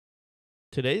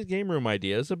Today's game room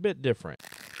idea is a bit different.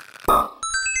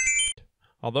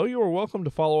 Although you are welcome to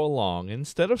follow along,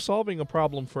 instead of solving a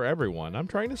problem for everyone, I'm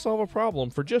trying to solve a problem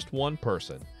for just one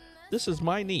person. This is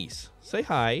my niece. Say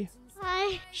hi.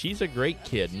 Hi. She's a great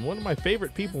kid and one of my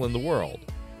favorite people in the world.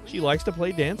 She likes to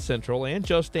play Dance Central and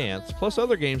Just Dance, plus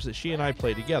other games that she and I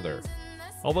play together.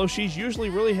 Although she's usually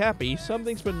really happy,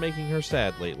 something's been making her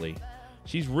sad lately.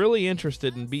 She's really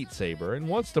interested in Beat Saber and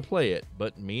wants to play it,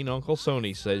 but mean Uncle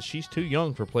Sony says she's too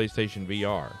young for PlayStation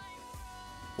VR.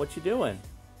 What you doing?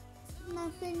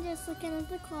 Nothing, just looking at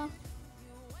the clock.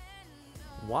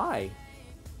 Why?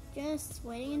 Just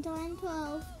waiting until I'm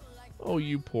 12. Oh,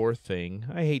 you poor thing.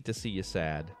 I hate to see you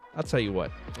sad. I'll tell you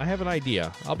what, I have an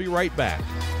idea. I'll be right back.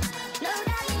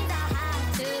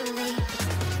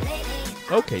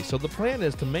 Okay, so the plan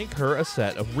is to make her a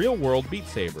set of real-world Beat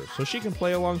Sabers so she can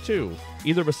play along too,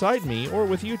 either beside me or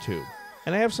with YouTube.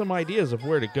 And I have some ideas of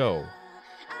where to go.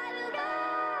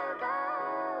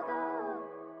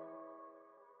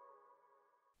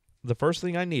 The first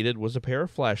thing I needed was a pair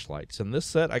of flashlights, and this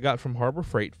set I got from Harbor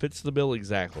Freight fits the bill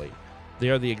exactly. They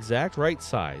are the exact right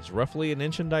size, roughly an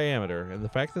inch in diameter, and the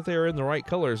fact that they are in the right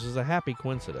colors is a happy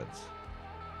coincidence.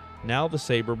 Now the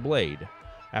Saber blade.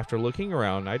 After looking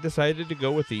around, I decided to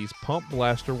go with these pump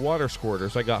blaster water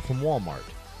squirters I got from Walmart.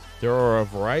 There are a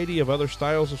variety of other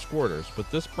styles of squirters, but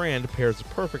this brand pairs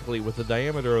perfectly with the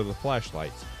diameter of the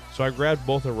flashlights, so I grabbed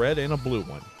both a red and a blue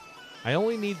one. I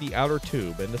only need the outer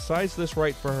tube, and to size this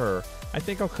right for her, I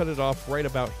think I'll cut it off right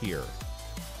about here.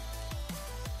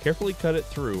 Carefully cut it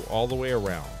through all the way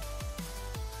around.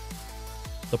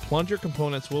 The plunger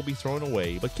components will be thrown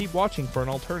away, but keep watching for an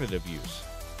alternative use.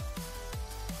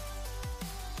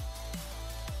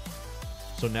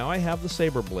 So now I have the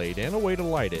Saber blade and a way to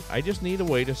light it. I just need a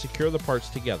way to secure the parts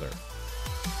together.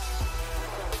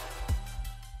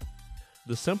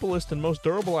 The simplest and most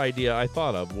durable idea I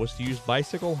thought of was to use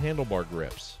bicycle handlebar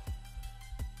grips.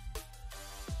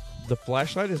 The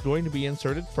flashlight is going to be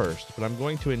inserted first, but I'm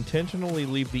going to intentionally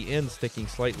leave the end sticking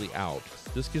slightly out.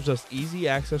 This gives us easy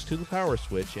access to the power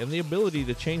switch and the ability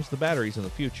to change the batteries in the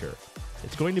future.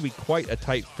 It's going to be quite a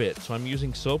tight fit, so I'm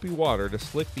using soapy water to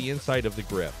slick the inside of the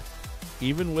grip.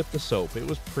 Even with the soap, it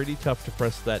was pretty tough to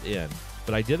press that in,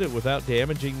 but I did it without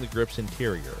damaging the grip's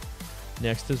interior.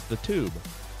 Next is the tube.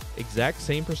 Exact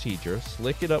same procedure,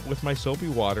 slick it up with my soapy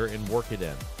water and work it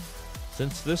in.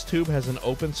 Since this tube has an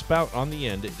open spout on the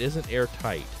end, it isn't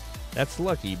airtight. That's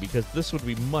lucky because this would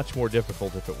be much more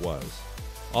difficult if it was.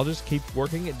 I'll just keep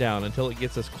working it down until it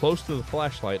gets as close to the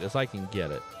flashlight as I can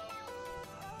get it.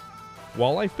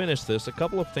 While I finish this, a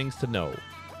couple of things to know.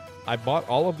 I bought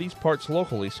all of these parts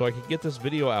locally so I could get this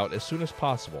video out as soon as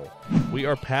possible. We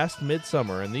are past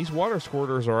midsummer and these water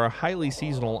squirters are a highly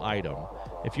seasonal item.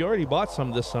 If you already bought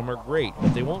some this summer, great,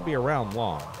 but they won't be around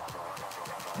long.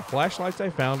 The flashlights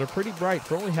I found are pretty bright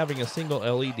for only having a single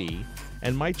LED,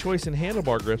 and my choice in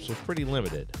handlebar grips was pretty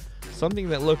limited. Something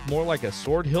that looked more like a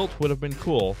sword hilt would have been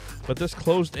cool, but this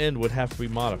closed end would have to be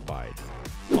modified.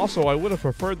 Also, I would have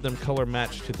preferred them color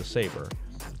matched to the Saber.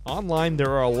 Online,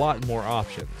 there are a lot more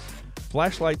options.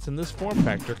 Flashlights in this form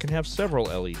factor can have several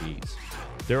LEDs.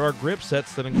 There are grip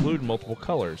sets that include multiple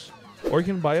colors, or you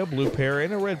can buy a blue pair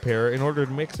and a red pair in order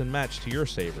to mix and match to your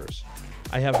sabers.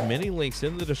 I have many links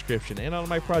in the description and on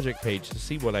my project page to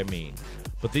see what I mean,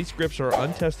 but these grips are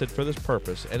untested for this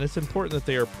purpose, and it's important that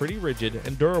they are pretty rigid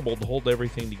and durable to hold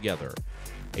everything together.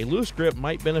 A loose grip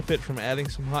might benefit from adding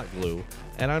some hot glue,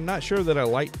 and I'm not sure that a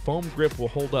light foam grip will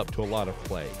hold up to a lot of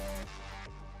play.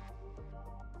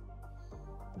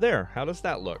 There, how does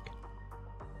that look?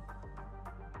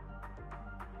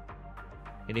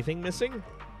 Anything missing?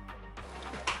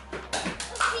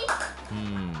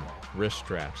 Wrist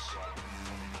straps.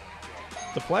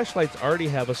 The flashlights already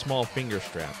have a small finger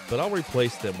strap, but I'll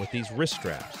replace them with these wrist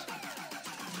straps.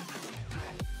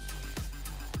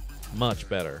 Much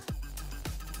better.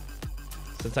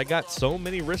 Since I got so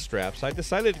many wrist straps, I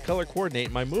decided to color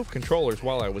coordinate my move controllers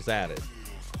while I was at it.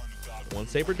 One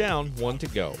saber down, one to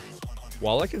go.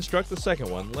 While I construct the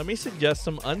second one, let me suggest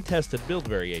some untested build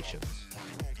variations.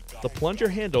 The plunger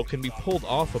handle can be pulled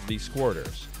off of these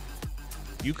squirters.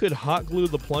 You could hot glue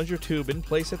the plunger tube in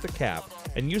place at the cap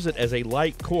and use it as a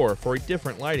light core for a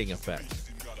different lighting effect.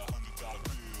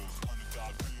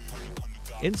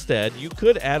 Instead, you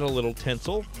could add a little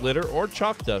tinsel, glitter, or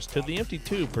chalk dust to the empty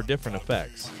tube for different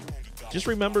effects. Just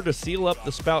remember to seal up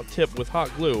the spout tip with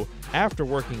hot glue after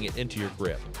working it into your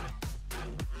grip.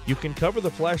 You can cover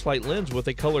the flashlight lens with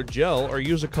a colored gel or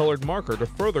use a colored marker to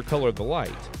further color the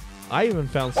light. I even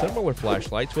found similar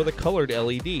flashlights with a colored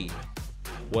LED.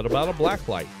 What about a black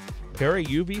light? Pair a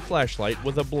UV flashlight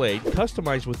with a blade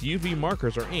customized with UV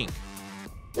markers or ink.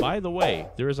 By the way,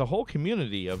 there is a whole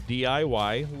community of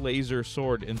DIY laser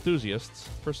sword enthusiasts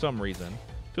for some reason.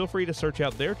 Feel free to search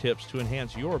out their tips to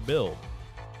enhance your build.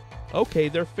 Okay,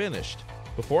 they're finished.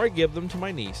 Before I give them to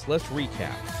my niece, let's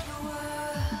recap.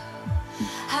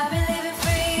 I've been living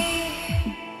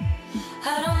free.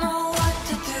 I don't know what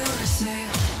to do or say,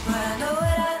 but I know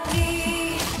what I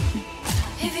need.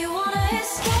 If you wanna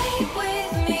escape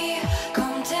with me,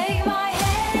 come take my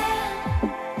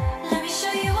hand. Let me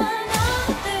show you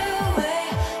another way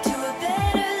to a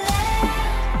better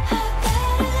land, a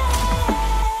better land.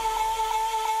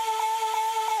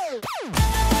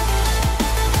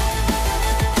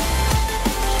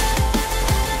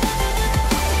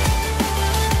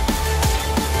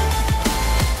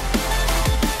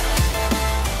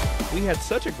 We had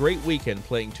such a great weekend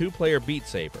playing two-player Beat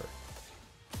Saber.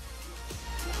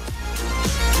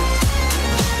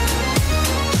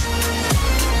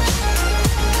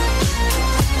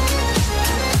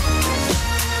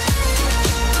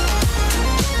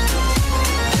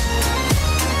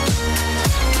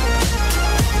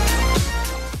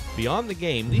 Beyond the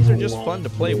game, these are just fun to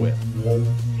play with.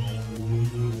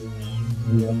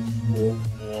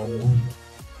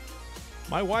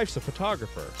 My wife's a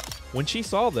photographer. When she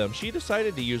saw them, she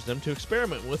decided to use them to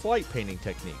experiment with light painting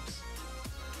techniques.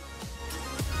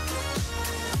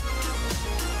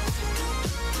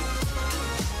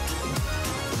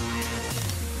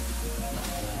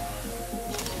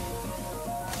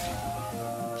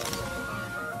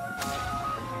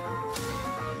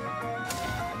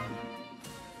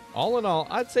 All in all,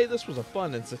 I'd say this was a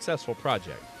fun and successful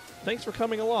project. Thanks for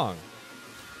coming along.